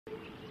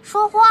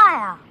说话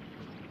呀！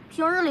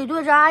平日里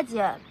对着阿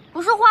姐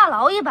不是话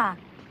痨一般，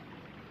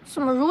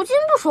怎么如今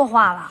不说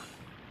话了？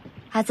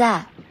阿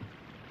在，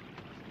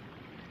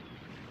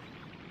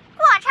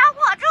我超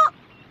火猪，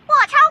我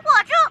超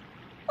火猪，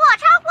我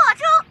超火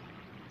猪！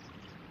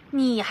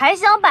你还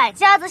想摆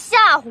架子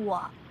吓唬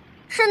我？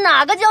是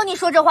哪个教你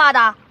说这话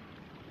的？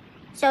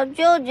小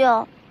舅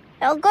舅，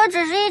表哥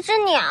只是一只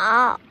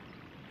鸟。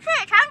事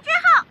成之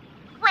后，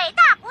尾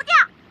大不掉，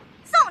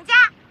宋家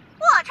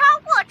或超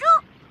或猪。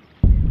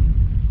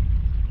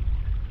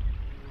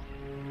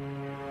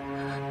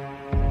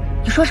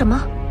你说什么？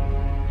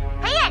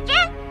裴远真，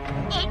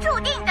你注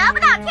定得不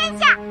到天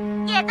下，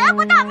也得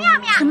不到妙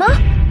妙。什么？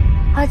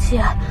阿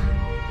姐，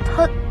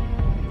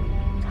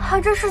他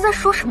这是在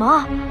说什么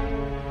啊？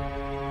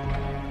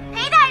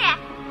裴大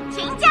人，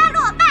秦家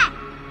落败，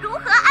如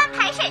何安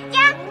排沈家？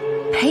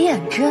裴远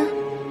真，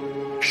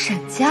沈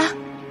家，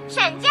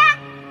沈家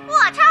或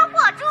超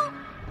或猪，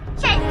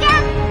沈家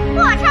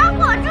或超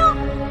或猪，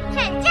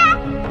沈家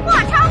或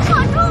超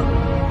或猪。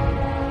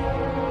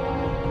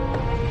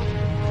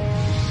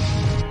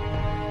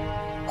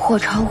或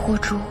超或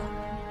猪，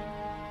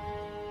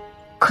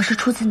可是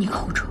出自你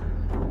口中。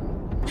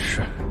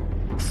是。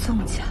宋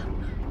家，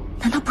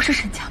难道不是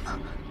沈家吗？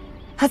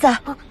阿在，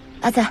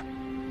阿在，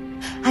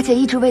阿姐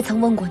一直未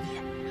曾问过你，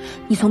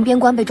你从边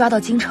关被抓到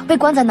京城，被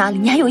关在哪里？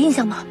你还有印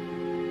象吗？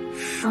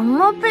什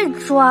么被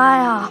抓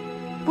呀？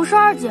不是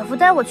二姐夫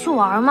带我去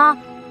玩吗？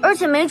而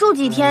且没住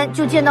几天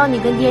就见到你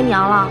跟爹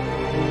娘了。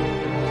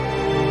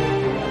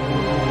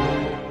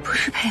不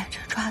是裴远真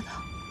抓的，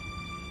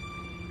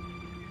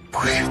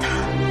不是他。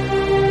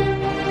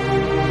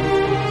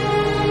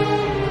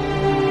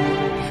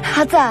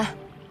阿在，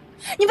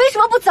你为什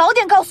么不早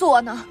点告诉我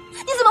呢？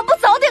你怎么不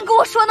早点跟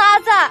我说呢？阿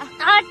在，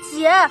阿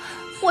姐，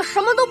我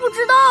什么都不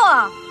知道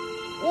啊，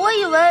我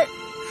以为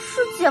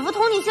是姐夫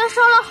同你先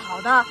商量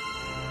好的。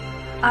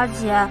阿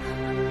姐，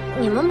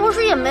你们不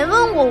是也没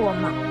问过我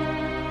吗？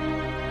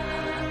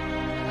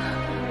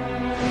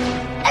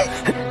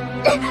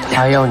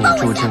他要你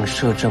住进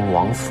摄政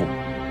王府，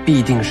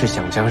必定是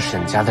想将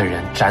沈家的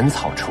人斩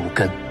草除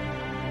根。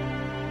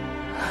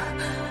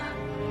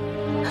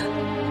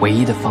唯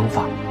一的方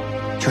法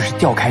就是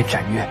调开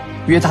展月，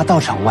约他到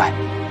场外。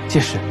届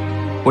时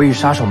我以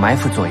杀手埋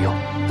伏左右，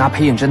拿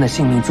裴远真的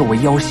性命作为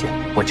要挟，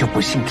我就不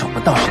信找不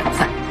到沈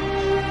在。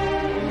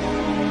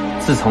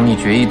自从你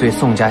决意对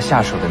宋家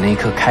下手的那一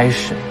刻开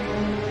始，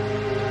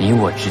你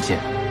我之间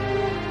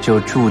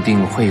就注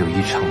定会有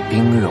一场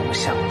兵戎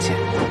相见。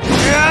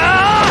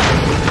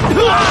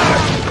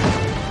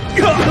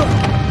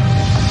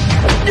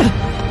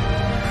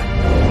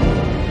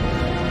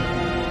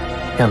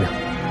妙妙，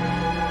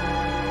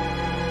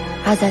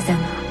阿在在哪？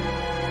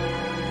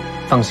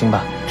放心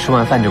吧，吃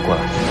完饭就过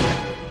来。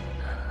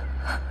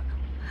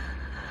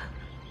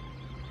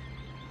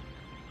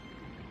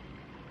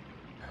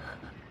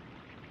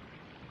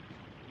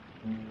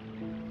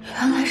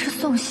原来是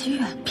宋熙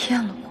远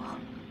骗了我。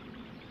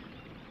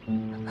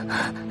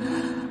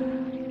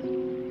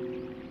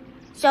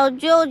小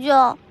舅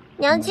舅，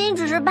娘亲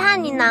只是怕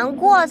你难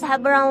过，才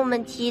不让我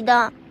们提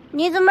的。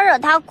你怎么惹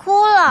她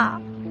哭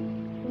了？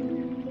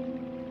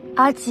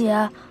阿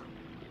姐，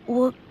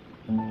我……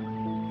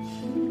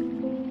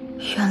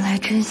原来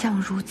真相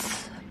如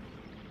此，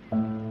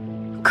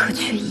可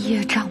却一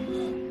叶障目。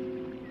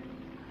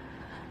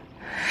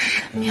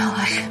神妙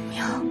啊神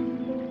妙，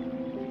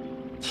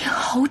你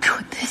好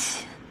蠢的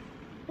心，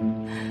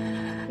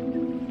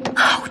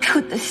好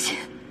蠢的心。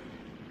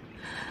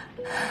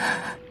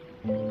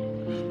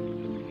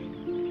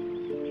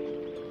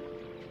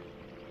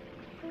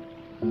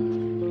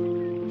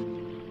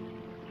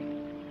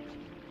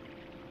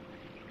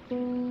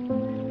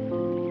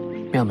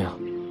妙妙，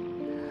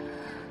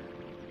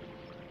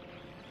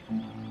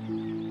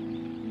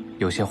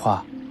有些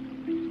话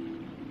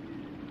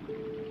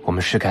我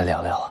们是该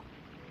聊聊了。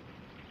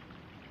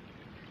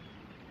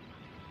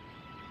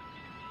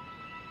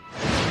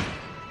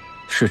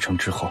事成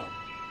之后，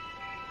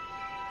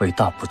尾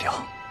大不掉，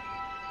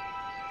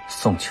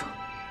宋家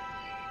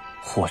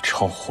或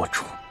超或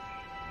诛。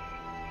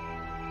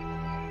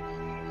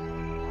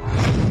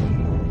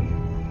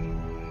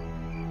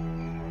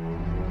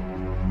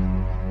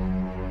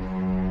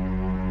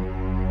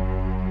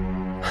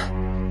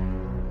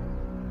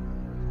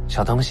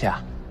小东西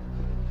啊，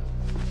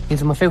你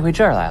怎么飞回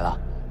这儿来了？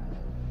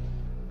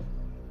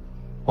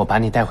我把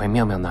你带回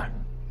妙妙那儿。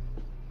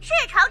事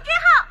成之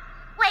后，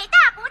尾大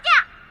不掉。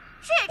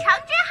事成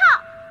之后，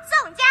宋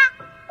家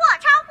或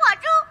超或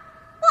诛，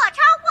或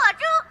超或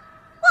诛，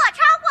或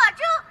超或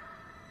诛，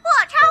或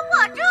超或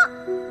诛。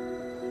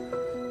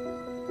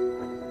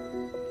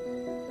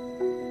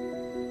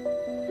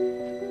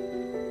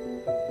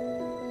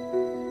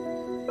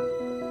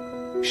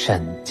沈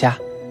家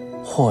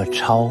或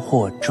超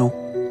或诛。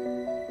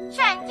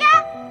沈家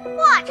或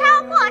超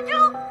或诛。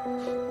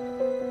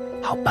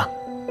好棒。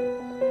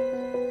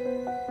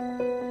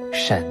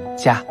沈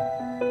家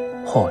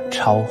或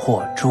超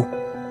或诛。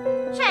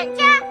沈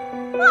家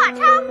或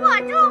超或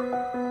诛。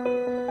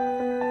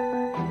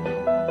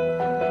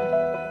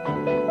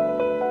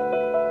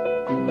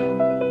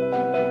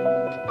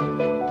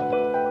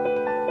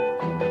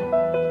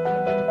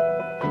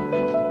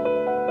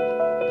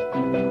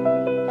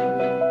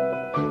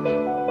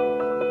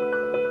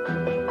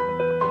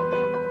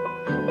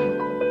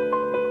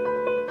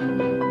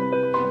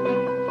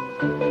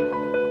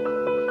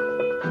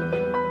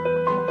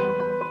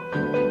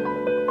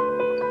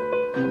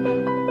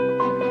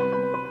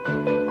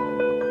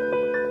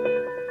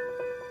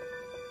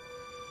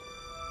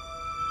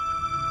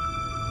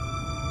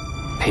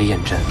裴彦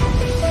真，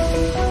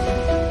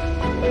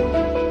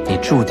你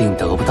注定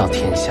得不到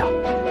天下，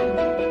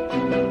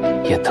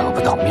也得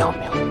不到妙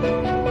妙。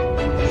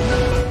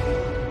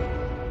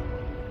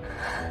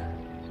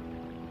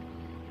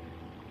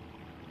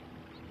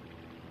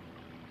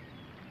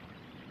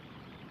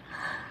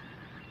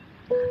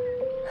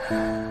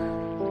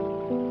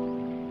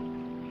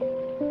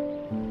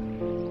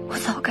我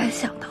早该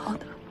想到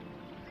的。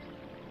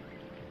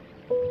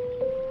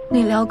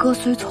你辽哥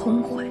虽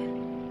聪慧，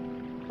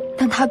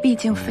但他毕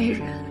竟非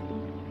人，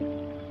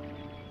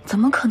怎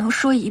么可能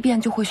说一遍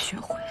就会学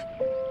会？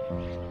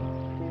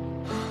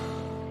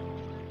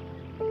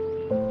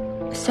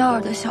小尔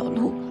的小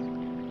路，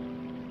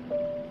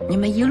你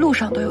们一路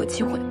上都有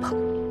机会碰，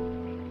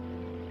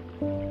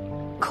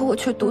可我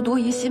却独独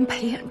一心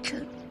裴彦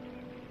真。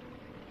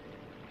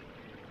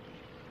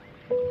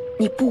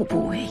你步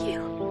步为营，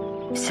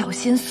小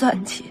心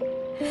算计，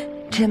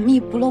缜密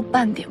不露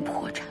半点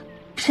破绽，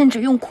甚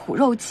至用苦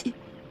肉计。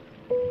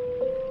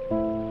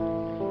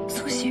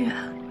苏熙远，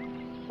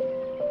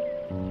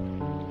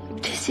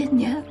这些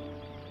年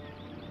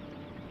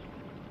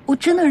我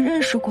真的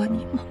认识过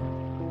你吗？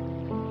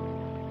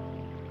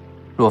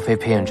若非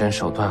裴彦真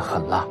手段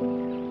狠辣，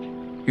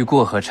欲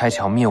过河拆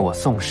桥灭我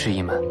宋氏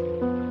一门，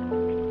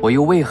我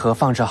又为何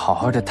放着好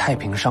好的太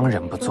平商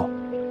人不做，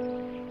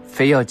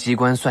非要机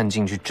关算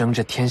尽去争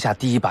这天下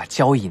第一把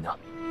交椅呢？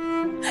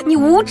你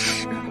无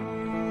耻！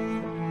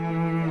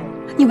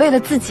你为了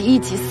自己一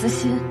己私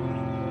心，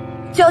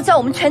就要将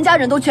我们全家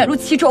人都卷入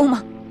其中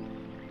吗？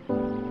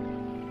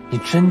你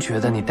真觉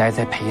得你待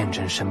在裴彦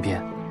真身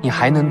边，你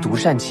还能独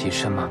善其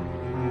身吗？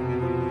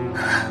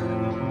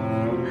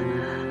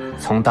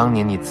从当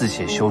年你自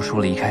写休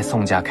书离开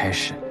宋家开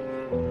始，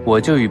我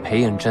就与裴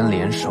彦真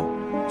联手，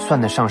算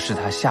得上是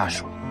他下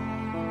属，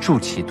助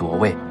其夺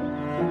位。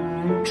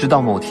直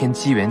到某天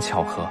机缘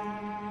巧合，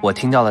我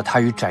听到了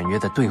他与展岳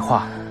的对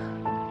话，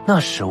那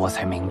时我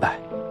才明白，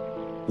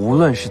无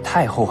论是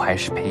太后还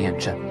是裴彦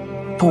真，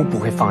都不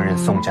会放任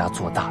宋家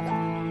做大的。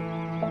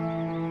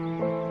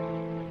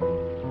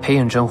裴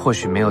彦真或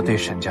许没有对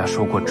沈家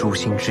说过诛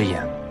心之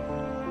言，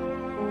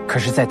可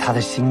是在他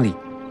的心里，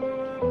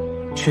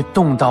却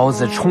动刀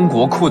子冲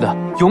国库的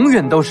永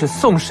远都是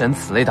宋沈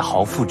此类的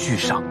豪富巨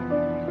商。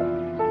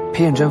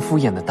裴彦真敷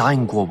衍地答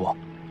应过我，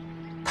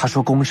他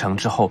说攻城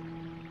之后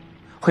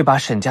会把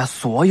沈家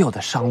所有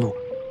的商路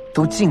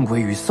都尽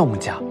归于宋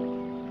家，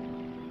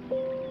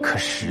可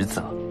实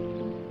则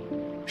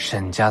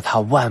沈家他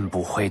万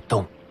不会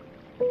动，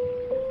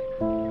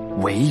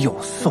唯有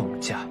宋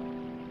家。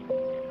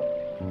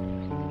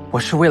我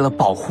是为了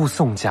保护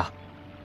宋家，